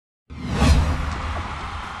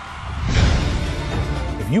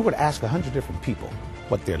you were to ask 100 different people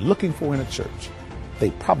what they're looking for in a church,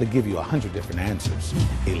 they'd probably give you 100 different answers.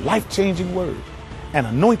 A life-changing word, an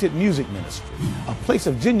anointed music ministry, a place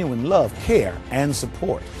of genuine love, care, and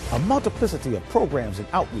support, a multiplicity of programs and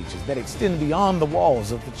outreaches that extend beyond the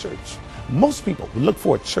walls of the church. Most people would look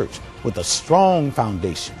for a church with a strong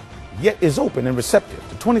foundation, yet is open and receptive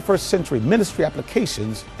to 21st century ministry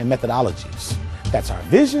applications and methodologies. That's our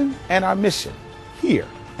vision and our mission here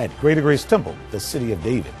at Greater Grace Temple, the City of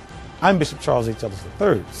David. I'm Bishop Charles H. Ellis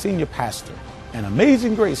III, Senior Pastor, and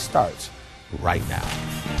Amazing Grace starts right now.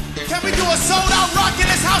 Can we do a sold-out rock in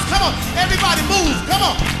this house? Come on, everybody move. Come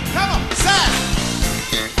on, side.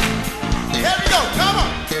 Here we go, come on.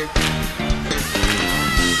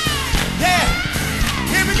 Yeah,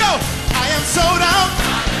 here we go. I am sold out.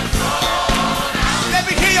 Let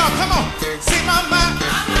me hear y'all, come on. See my mind.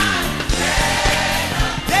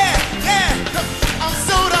 Yeah, I'm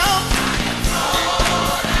sold out.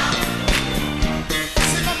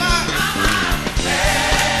 See my mind.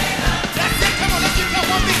 That's it, come on, let's get that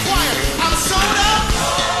one big choir. I'm sold out.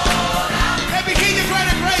 Let me hear you,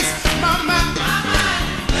 Greater Grace. My mind.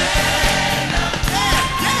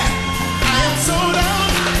 Yeah, I am sold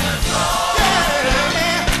out.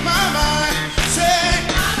 Yeah, my mind. Say,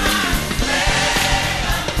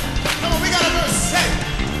 come on, we got a verse.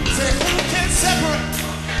 Say, who can separate?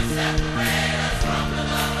 Us from the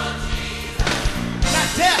love of Jesus. Not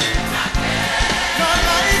death, nor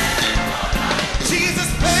life. Jesus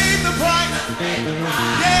paid the price.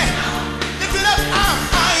 Yeah, lift it up.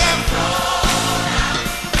 I am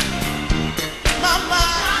my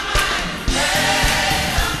mind.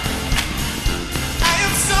 I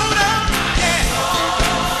am sold out. Yeah,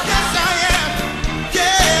 yes I am.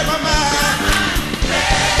 Yeah, my mind.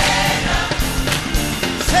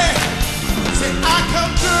 Say, I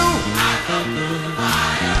come through.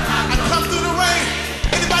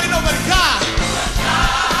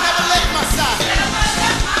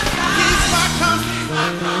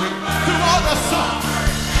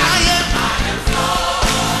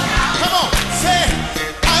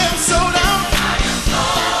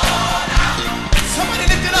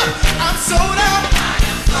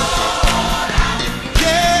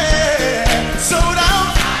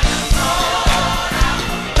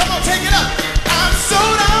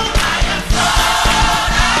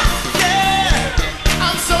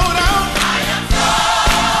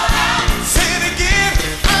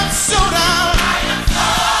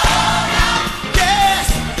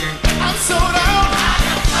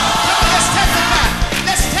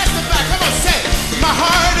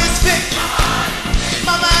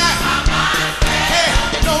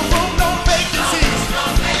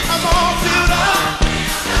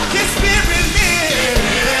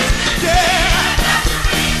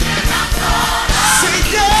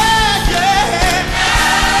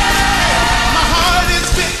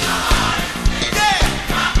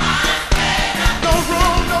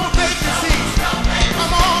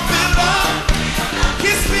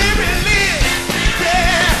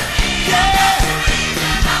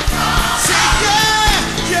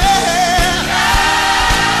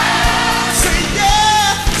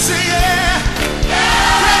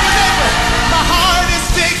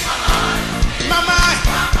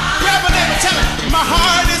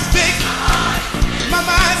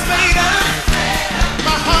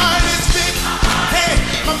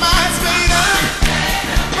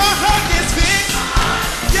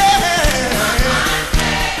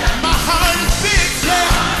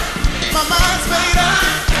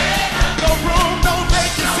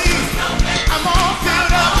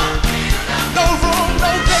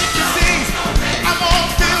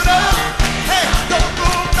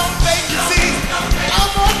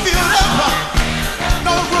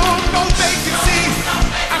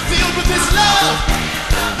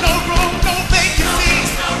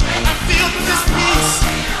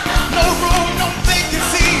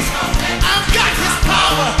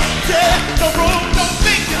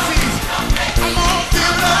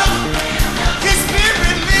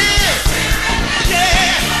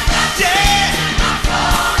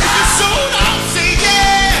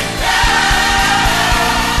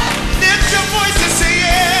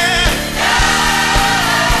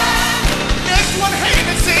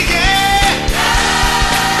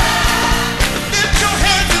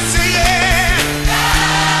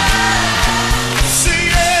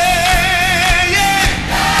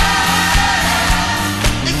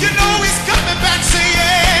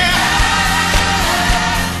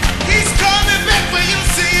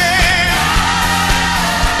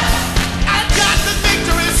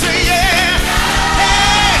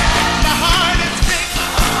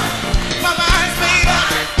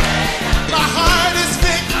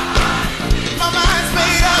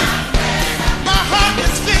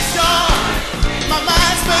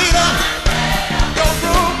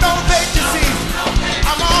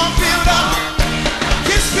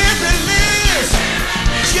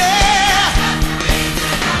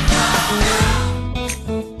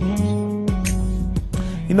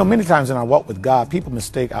 You know, many times in our walk with God, people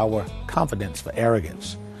mistake our confidence for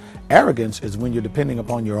arrogance. Arrogance is when you're depending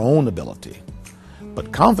upon your own ability,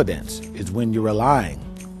 but confidence is when you're relying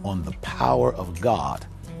on the power of God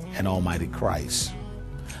and Almighty Christ.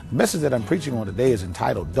 The message that I'm preaching on today is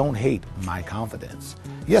entitled, Don't Hate My Confidence.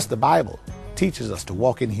 Yes, the Bible teaches us to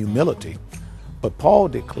walk in humility, but Paul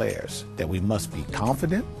declares that we must be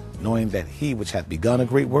confident, knowing that he which hath begun a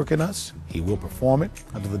great work in us, he will perform it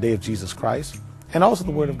until the day of Jesus Christ. And also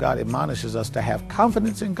the Word of God admonishes us to have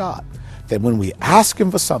confidence in God, that when we ask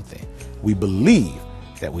him for something, we believe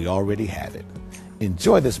that we already have it.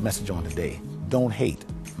 Enjoy this message on today. Don't hate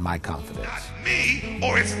my confidence. Not me,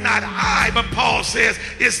 or it's not I, but Paul says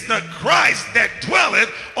it's the Christ that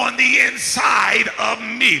dwelleth on the inside of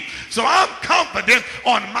me. So I'm confident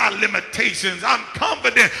on my limitations. I'm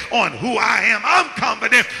confident on who I am. I'm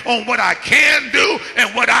confident on what I can do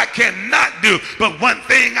and what I cannot do. But one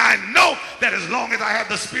thing I know, that as long as I have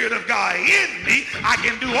the Spirit of God in me, I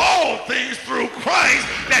can do all things through Christ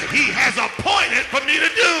that he has appointed for me to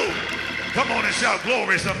do. Come on and shout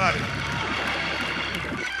glory, somebody.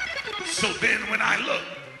 So then when I look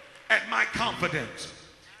at my confidence,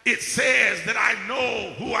 it says that I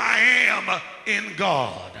know who I am in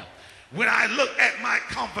God. When I look at my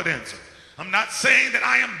confidence, I'm not saying that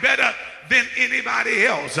I am better than anybody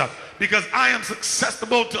else, because I am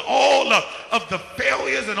susceptible to all of the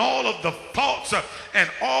failures and all of the faults and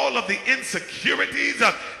all of the insecurities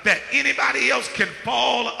that anybody else can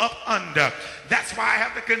fall up under. That's why I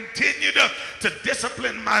have to continue to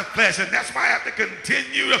discipline my flesh, and that's why I have to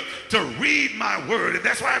continue to read my word, and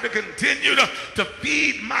that's why I have to continue to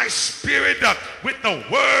feed my spirit with the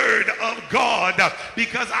word of God,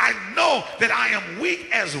 because I know that I am weak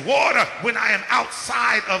as water when I am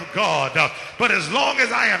outside of God. But as long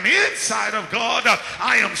as I am inside of God,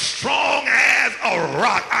 I am strong as a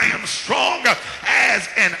rock. I am strong as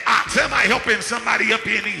an ox. Am I helping somebody up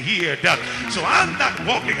in here? So I'm not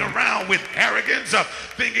walking around with arrogance,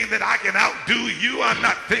 thinking that I can outdo you. I'm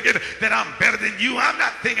not thinking that I'm better than you. I'm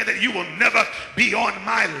not thinking that you will never be on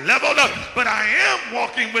my level. But I am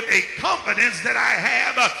walking with a confidence that I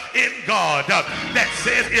have in God, that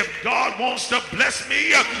says if God wants to bless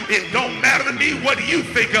me, it don't matter to me what you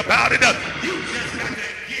think about it. You just got to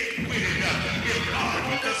get with it. If God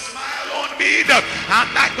wants to smile on me,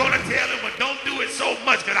 I'm not going to tell him, but don't do it so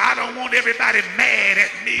much, because I don't want everybody mad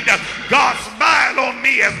at me. God, smile on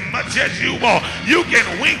me as much as you want. You can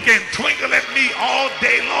wink and twinkle at me all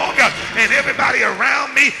day long, and everybody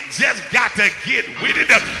around me just got to get with it.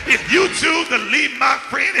 If you choose to leave my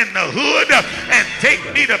friend in the hood and take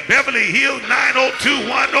me to Beverly Hills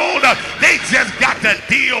 90210, they just got to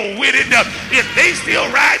deal with it. If they still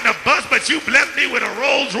riding a bus, but you blessed me with a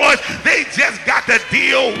Rolls Royce, they just got to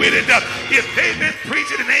deal with it. If they've been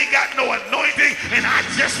preaching and they ain't got no anointing, and I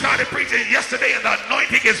just started preaching yesterday and the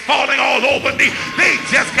anointing is falling all over me, they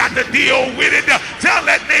just got to deal with it. Tell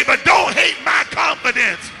that neighbor, don't hate my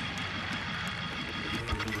confidence.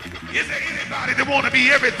 Is there anybody that want to be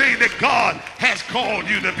everything that God has called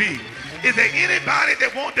you to be? Is there anybody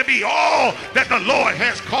that want to be all that the Lord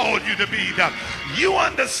has called you to be? You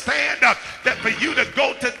understand that for you to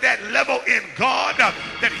go to that level in God,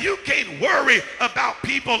 that you can't worry about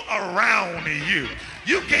people around you.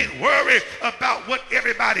 You can't worry about what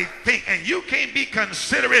everybody thinks, and you can't be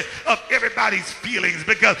considerate of everybody's feelings,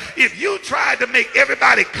 because if you tried to make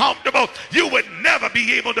everybody comfortable, you would never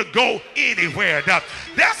be able to go anywhere.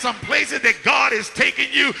 There's some places that God is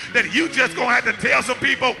taking you that you just gonna have to tell some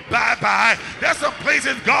people bye-bye. There's some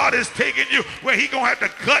places God is taking you where he gonna have to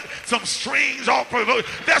cut some strings off.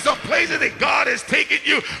 There's some places that God is taking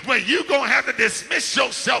you where you gonna have to dismiss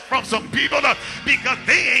yourself from some people because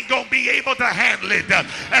they ain't gonna be able to handle it.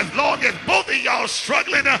 As long as both of y'all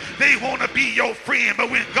struggling, they want to be your friend. But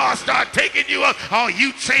when God start taking you up, oh,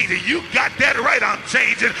 you changing. You got that right, I'm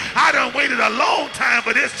changing. I done waited a long time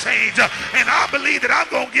for this change. And I believe that I'm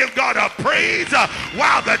going to give God a praise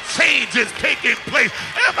while the change is taking place.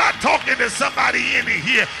 Am I talking to somebody in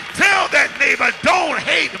here? Tell that neighbor, don't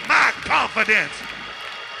hate my confidence.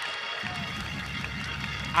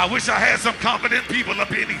 I wish I had some confident people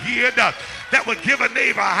up in here that would give a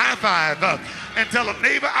neighbor a high five and tell a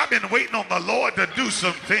neighbor, I've been waiting on the Lord to do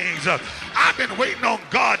some things. I've been waiting on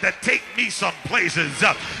God to take me some places,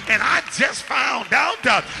 and I just found out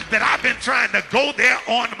that I've been trying to go there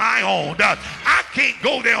on my own. I can't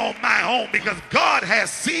go there on my own because God has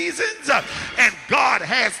seasons and God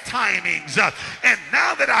has timings. And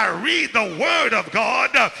now that I read the Word of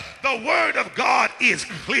God, the Word of God is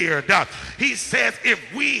clear. He says if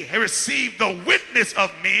we receive the witness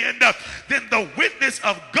of men, then the witness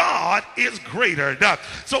of God is greater.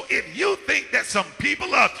 So if you think that some people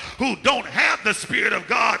who don't have the Spirit of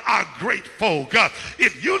God are great folk,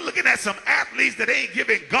 if you're looking at some athletes that ain't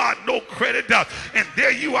giving God no credit, and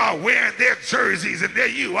there you are wearing their jerseys, and there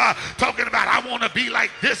you are talking about I want to be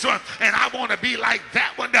like this one and I want to be like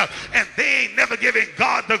that one, and they ain't never giving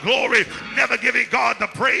God the glory, never giving God the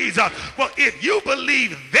praise. Well, if you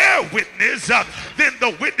believe their witness, then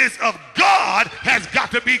the witness of God has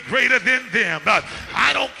got to be greater than them.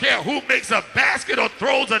 I don't care who makes a basket or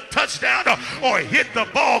throws a touchdown or hit the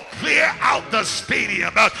ball clear out the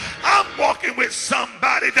stadium. I'm walking with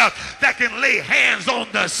somebody that can lay hands on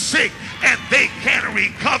the sick and they can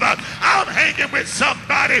recover. I'm hanging with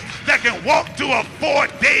somebody that can walk to a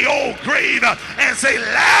 4-day-old grave and say,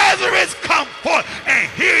 Lazarus, come forth, and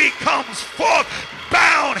here he comes forth,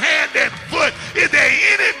 bound hand and foot. Is there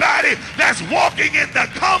anybody that's walking in the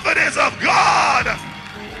confidence of God?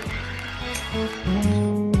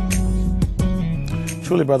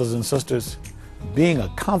 Truly, brothers and sisters, being a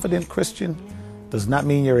confident Christian does not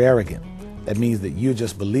mean you're arrogant. That means that you're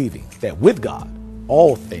just believing that with God,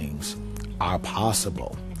 all things are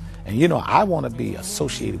possible. And you know, I want to be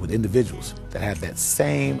associated with individuals that have that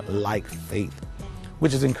same like faith,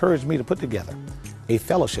 which has encouraged me to put together a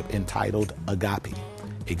fellowship entitled Agape,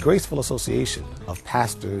 a graceful association of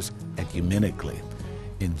pastors ecumenically.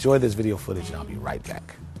 Enjoy this video footage and I'll be right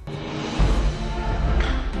back.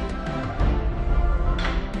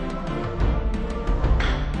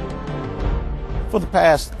 For the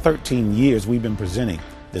past 13 years, we've been presenting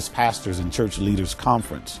this Pastors and Church Leaders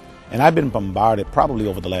Conference. And I've been bombarded probably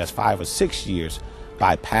over the last 5 or 6 years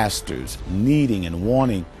by pastors needing and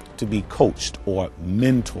wanting to be coached or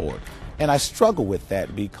mentored. And I struggle with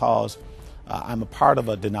that because I'm a part of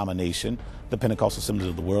a denomination, the Pentecostal Assemblies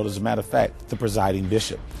of the World, as a matter of fact, the presiding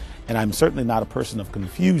bishop. And I'm certainly not a person of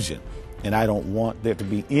confusion. And I don't want there to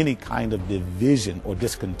be any kind of division or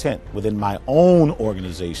discontent within my own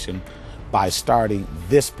organization by starting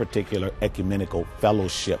this particular ecumenical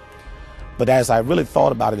fellowship. But as I really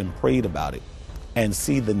thought about it and prayed about it and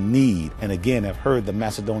see the need, and again have heard the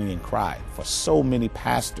Macedonian cry for so many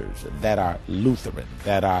pastors that are Lutheran,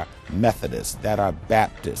 that are Methodist, that are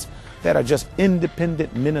Baptist, that are just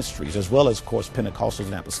independent ministries, as well as, of course, Pentecostals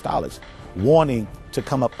and Apostolics, wanting to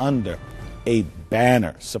come up under a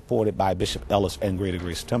banner supported by Bishop Ellis and Greater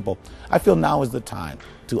Grace Temple, I feel now is the time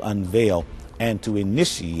to unveil and to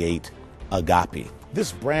initiate Agape,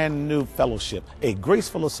 this brand new fellowship, a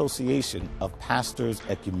graceful association of pastors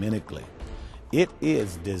ecumenically. It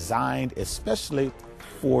is designed especially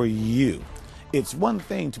for you. It's one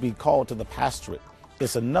thing to be called to the pastorate.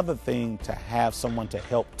 It's another thing to have someone to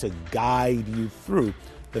help to guide you through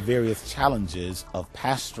the various challenges of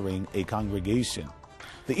pastoring a congregation.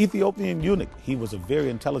 The Ethiopian eunuch, he was a very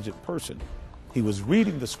intelligent person. He was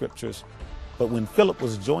reading the scriptures, but when Philip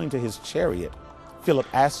was joined to his chariot, Philip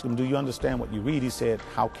asked him, do you understand what you read? He said,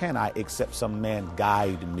 how can I except some man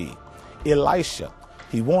guide me? Elisha,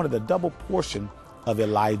 he wanted a double portion of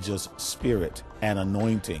Elijah's spirit and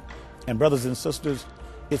anointing. And brothers and sisters,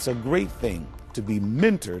 it's a great thing to be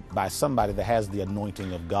mentored by somebody that has the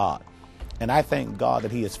anointing of God. And I thank God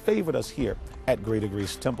that he has favored us here at Greater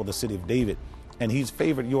Grace Temple, the city of David, and he's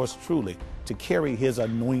favored yours truly to carry his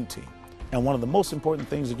anointing. And one of the most important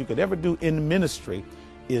things that you could ever do in ministry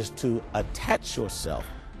is to attach yourself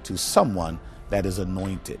to someone that is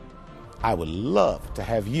anointed. I would love to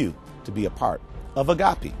have you to be a part of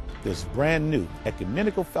Agape, this brand new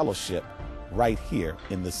ecumenical fellowship right here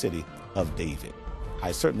in the city of David.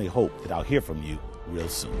 I certainly hope that I'll hear from you real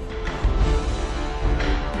soon.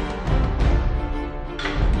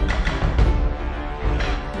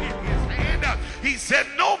 He said,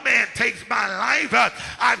 no man takes my life.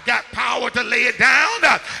 I've got power to lay it down,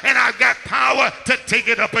 and I've got power to take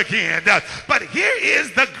it up again. But here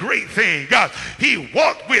is the great thing. He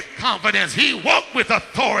walked with confidence. He walked with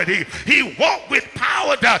authority. He walked with power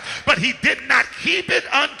cloud, but he did not keep it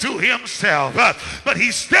unto himself. But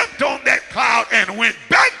he stepped on that cloud and went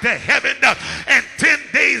back to heaven. And 10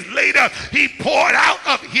 days later, he poured out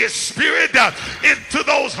of his spirit into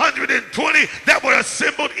those 120 that were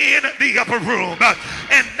assembled in the upper room.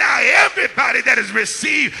 And now everybody that has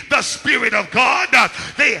received the Spirit of God,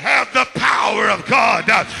 they have the power of God.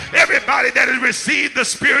 Everybody that has received the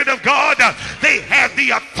Spirit of God, they have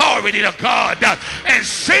the authority of God. And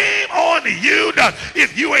shame on you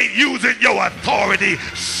if you ain't using your authority.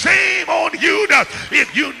 Shame on you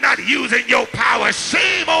if you're not using your power.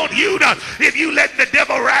 Shame on you if you let the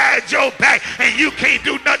devil ride your back and you can't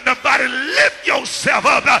do nothing about it. Lift yourself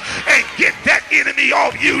up and get that enemy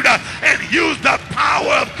off you and use the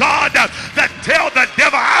power of God to tell the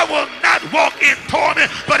devil, I will not walk in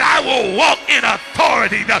torment, but I will walk in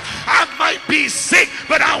authority. I might be sick,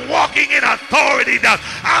 but I'm walking in authority.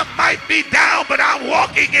 I might be down, but I'm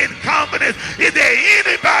walking in confidence. Is there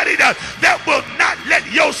anybody that will not let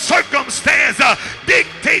your circumstance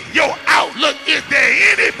dictate your outlook? Is there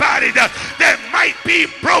anybody that might be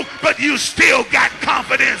broke, but you still got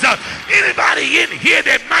confidence? Anybody in here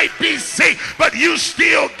that might be sick, but you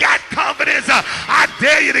still got confidence? I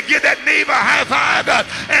dare you to give that neighbor a high five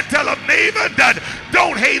and tell them, neighbor,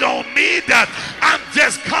 don't hate on me. I'm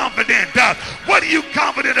just confident. What are you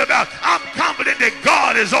confident about? I'm confident that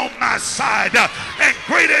God is on my side. And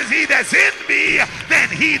greater is he that's in me than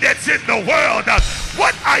he that's in the world.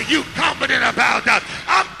 What are you confident about?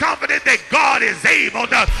 I'm confident that God is able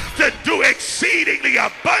to do exceedingly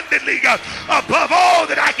abundantly above all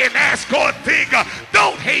that I can ask or think.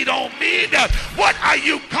 Don't hate on me. What are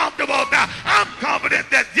you comfortable about? I'm confident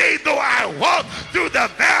that yea, though I walk through the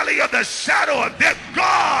valley of the shadow of death,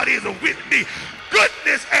 God is with me.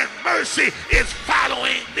 Goodness and mercy is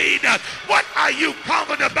following me. What are you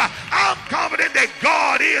confident about? I'm confident that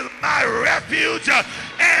God is my refuge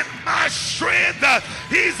and my strength.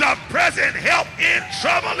 He's a present help in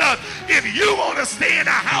trouble. If you want to stay in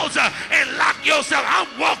the house and lock yourself,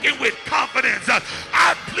 I'm walking with confidence.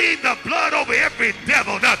 I plead the blood over every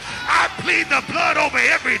devil. I plead the blood over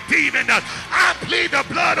every demon. I plead the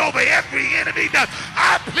blood over every enemy.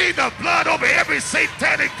 I plead the blood over every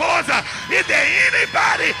satanic force. Is there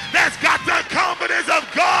anybody that's got the confidence of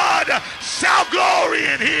God? Shout glory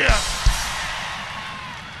in here.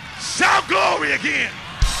 Shout glory again.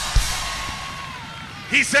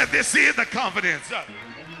 He said this is the confidence that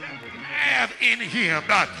we have in him.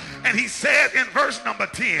 And he said in verse number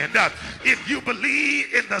 10, if you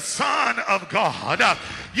believe in the Son of God,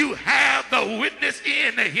 you have the witness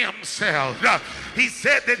in himself. He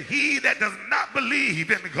said that he that does not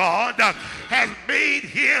believe in God has made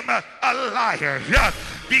him a liar,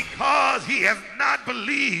 because he has not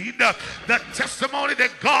believed the testimony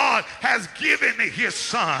that God has given his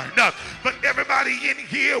Son. But everybody in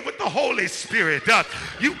here with the Holy Spirit,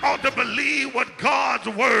 you ought to believe what God's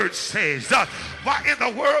word says. Why in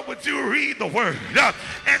the world would you read the word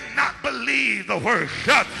and not believe the word?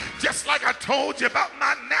 Just like I told you about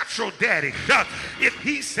my natural daddy. If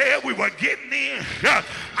he said we were getting in,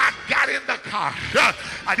 I got in the car.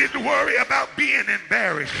 I didn't worry about being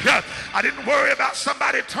embarrassed. I didn't worry about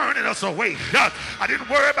somebody turning us away. I didn't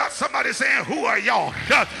worry about somebody saying, who are y'all?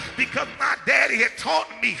 Because my daddy had taught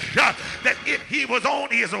me that if he was on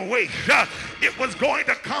his way, it was going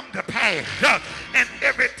to come to pass. And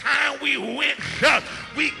every time we went,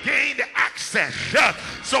 we gained access.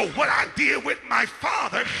 So what I did with my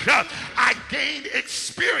father, I gained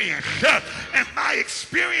experience. And my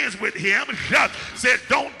experience with him said,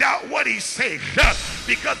 don't doubt what he said.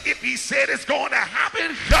 Because if he said it's going to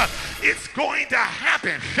happen, it's going to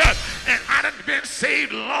happen. And I done been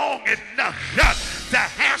saved long enough to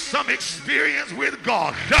have some experience with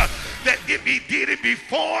God, that if he did it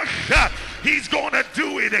before, he's going to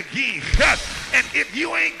do it again. And if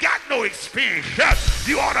you ain't got no experience,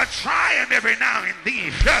 you ought to try him every now and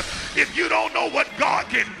then. If you don't know what God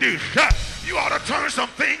can do, you ought to turn some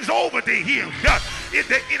things over to him. Is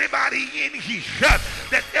there anybody in here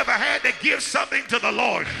that ever had to give something to the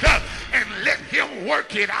Lord and let him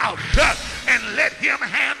work it out and let him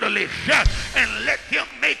handle it and let him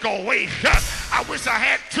make a way? I wish I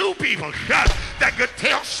had two people that could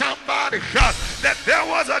tell somebody that there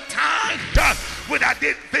was a time when I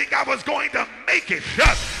didn't think I was going to make it,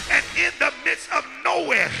 and in the midst of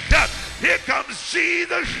nowhere, here comes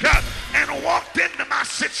Jesus and walked into my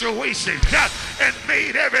situation and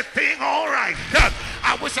made everything all right.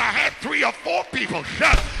 I wish I had 3 or 4 people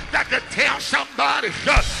that could tell somebody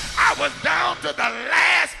I was down to the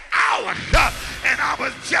last hour and I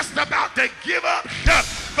was just about to give up.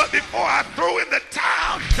 But before I threw in the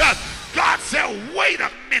towel, God said, wait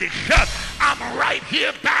a minute. I'm right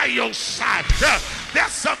here by your side.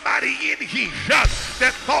 There's somebody in here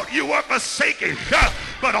that thought you were forsaken,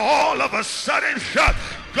 but all of a sudden,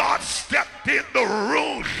 God stepped in the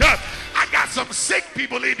room. I got some sick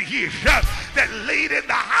people in here that laid in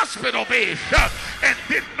the hospital bed and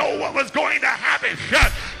didn't know what was going to happen.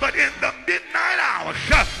 But in the midnight hour,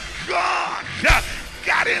 God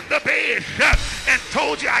got in the bed and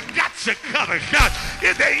told you, I got you covered.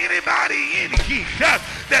 Is there anybody in here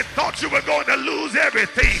that thought you were going to lose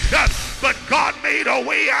everything, but God made a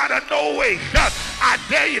way out of no way? I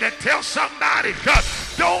dare you to tell somebody,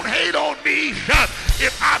 don't hate on me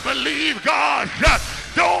if I believe God.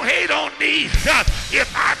 Don't hate on me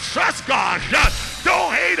if I trust God.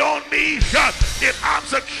 Don't hate on me if I'm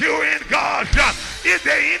secure in God. Is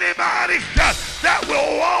there anybody that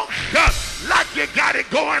will walk like you got it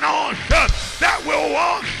going on? That will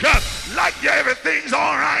walk like everything's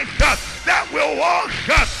all right? That will walk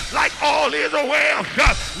like all is well?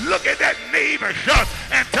 Look at that neighbor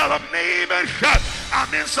and tell them, neighbor,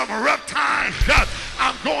 I'm in some rough times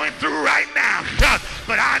I'm going through right now,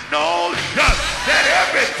 but I know that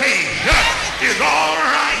everything is all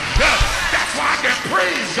right. That's why I can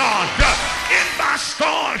praise God in my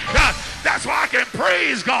storm. That's why I can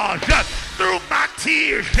praise God through my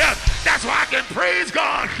tears. That's why I can praise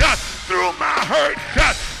God through my hurt,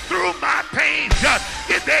 through my pain.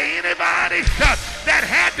 Is there anybody that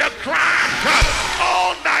had to cry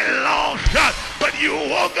all night long, but you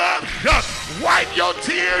woke up, wiped your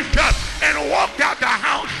tears, and walked out the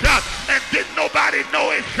house, and didn't nobody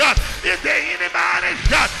know it? Is there anybody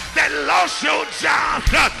that lost your job,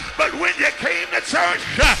 but when you came to church,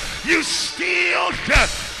 you still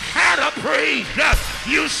had a praise,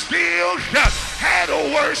 you still had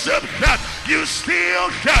a worship, you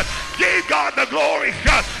still gave God the glory?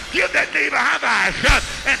 Give that neighbor a high five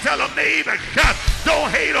and tell him, neighbor,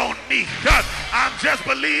 don't hate on me. I'm just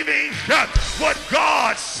believing what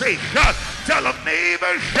God says. Tell him,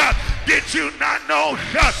 neighbor, did you not know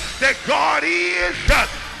that God is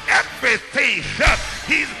everything?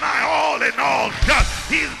 He's my all in all.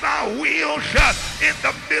 He's my wheel in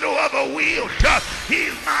the middle of a wheel.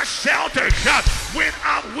 He's my shelter when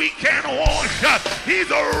I'm weak and worn.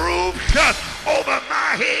 He's a roof over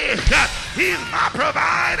my head. He's my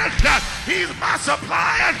provider. He's my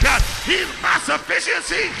supplier. He's my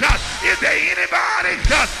sufficiency. Is there anybody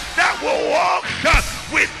that will walk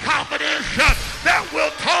with confidence, that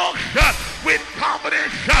will talk with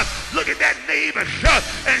confidence? Look at that neighbor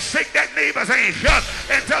and shake that neighbor's hand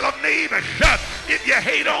and tell him, neighbor, if you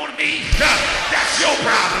hate on me, that's your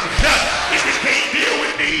problem. If you can't deal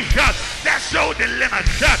with me, that's your dilemma.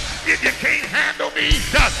 If you can't handle me,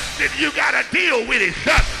 then you got to deal with it.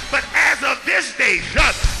 But as of this day,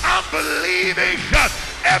 I'm believing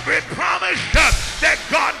every promise that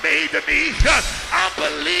God made to me. I'm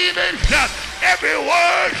believing every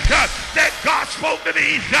word that God spoke to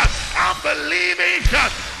me. I'm believing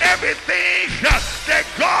everything that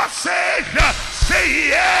God said.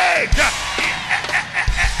 Say yeah.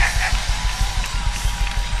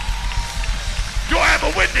 Do I have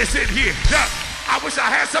a witness in here? I wish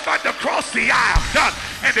I had somebody to cross the aisle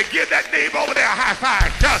and to give that neighbor over there a high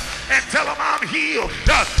five and tell him I'm healed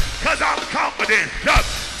because I'm confident.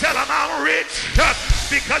 Tell him I'm rich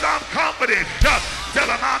because I'm confident. Tell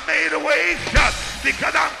him I made a way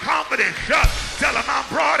because I'm confident. Tell him I'm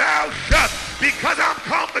brought out because I'm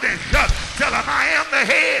confident. Tell him I am the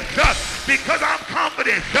head because I'm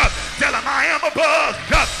confident. Tell him I am above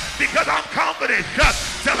because I'm confident.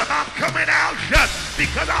 Tell him I'm coming out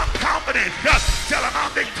because I'm confident. Tell him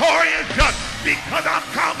I'm victorious because I'm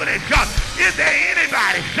confident. Is there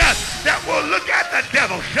anybody that will look at the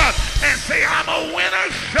devil and say, I'm a winner?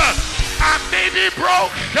 I may be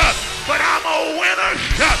broke, but I'm a winner.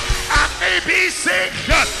 I may be sick,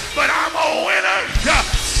 but I'm a winner.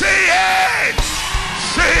 Say it,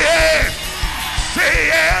 say it,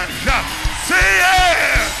 say it, say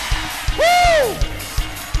it. Woo!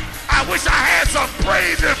 I wish I had some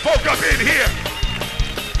praising folk up in here.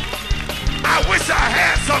 I wish I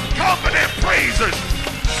had some confident praisers.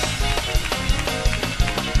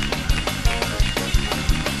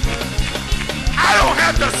 I don't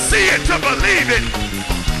have to see it to believe it.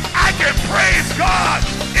 I can praise God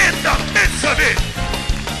in the midst of it.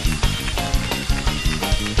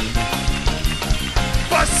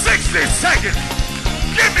 For 60 seconds,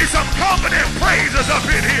 give me some confident praisers up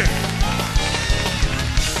in here.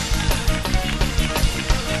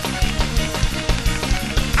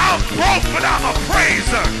 I'm broke, but I'm a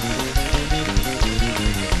praiser.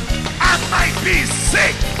 I might be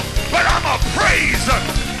sick, but I'm a praiser.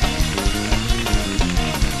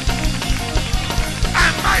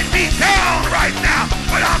 I might be down right now,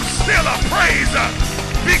 but I'm still a praiser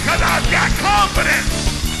because I've got confidence.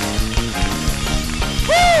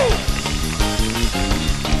 Woo!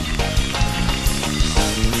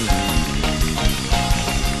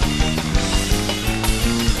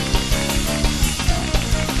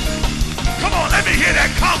 Come on, let me hear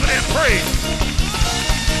that confident praise.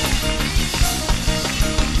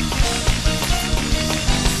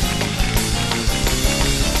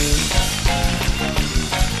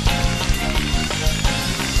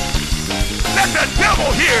 Let the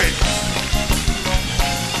devil hear it.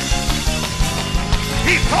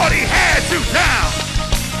 He thought he had you down.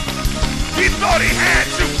 He thought he had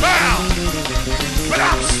you bound. But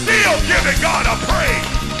I'm still giving God a praise.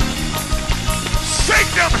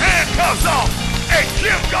 Shake them handcuffs off and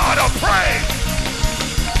give God a praise.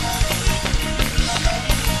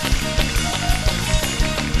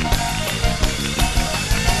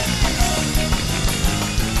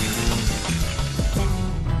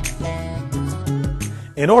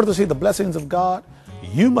 In order to see the blessings of God,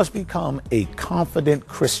 you must become a confident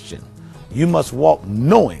Christian. You must walk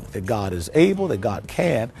knowing that God is able, that God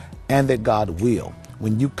can, and that God will.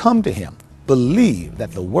 When you come to him, believe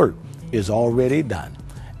that the work is already done.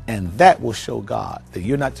 And that will show God that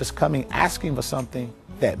you're not just coming asking for something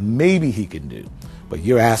that maybe he can do, but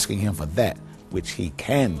you're asking him for that which he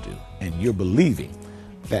can do. And you're believing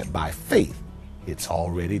that by faith, it's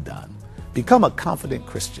already done. Become a confident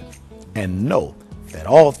Christian and know that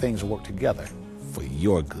all things work together for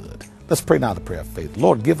your good. Let's pray now the prayer of faith.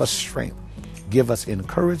 Lord, give us strength, give us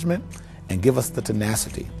encouragement, and give us the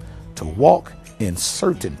tenacity to walk in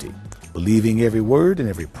certainty, believing every word and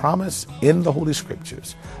every promise in the Holy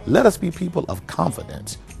Scriptures. Let us be people of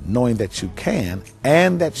confidence, knowing that you can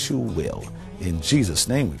and that you will. In Jesus'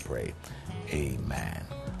 name we pray. Amen.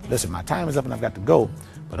 Listen, my time is up and I've got to go,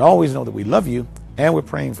 but always know that we love you and we're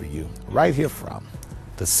praying for you right here from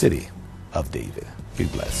the city of David. Be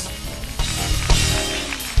blessed.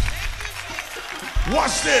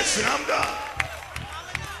 Watch this, and I'm done.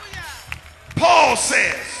 Paul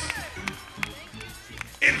says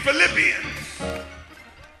in Philippians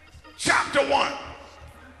chapter 1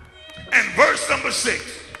 and verse number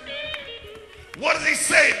 6. What does he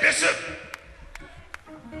say, Bishop?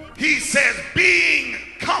 He says, being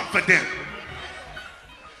confident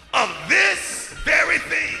of this very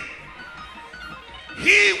thing,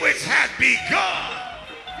 he which hath begun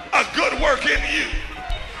a good work in you.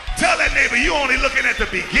 Tell that neighbor, you only looking at the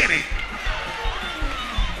beginning.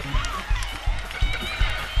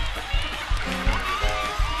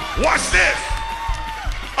 Watch this.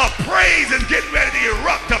 A praise is getting ready to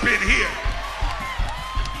erupt up in here.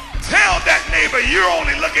 Tell that neighbor, you're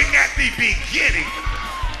only looking at the beginning.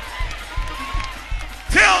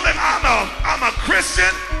 Tell them I'm a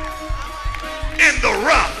Christian in the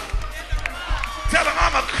rough. Tell them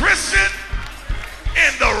I'm a Christian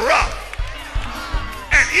in the rough.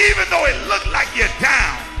 And even though it looked like you're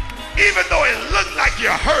down, even though it looked like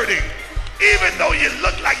you're hurting, even though you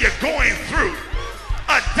look like you're going through,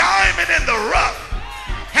 a diamond in the rough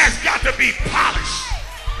has got to be polished.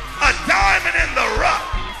 A diamond in the rough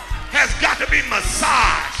has got to be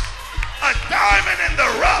massaged. A diamond in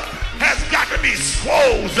the rough has got to be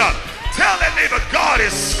swollen up. Tell that neighbor, God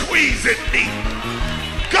is squeezing me.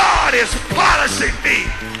 God is polishing me.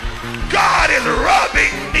 God is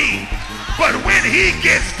rubbing me. But when he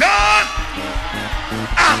gets done,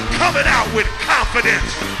 I'm coming out with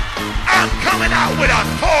confidence. I'm coming out with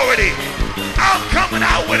authority. I'm coming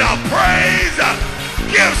out with a praise.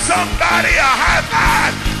 Give somebody a high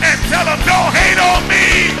five and tell them, don't hate on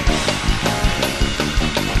me.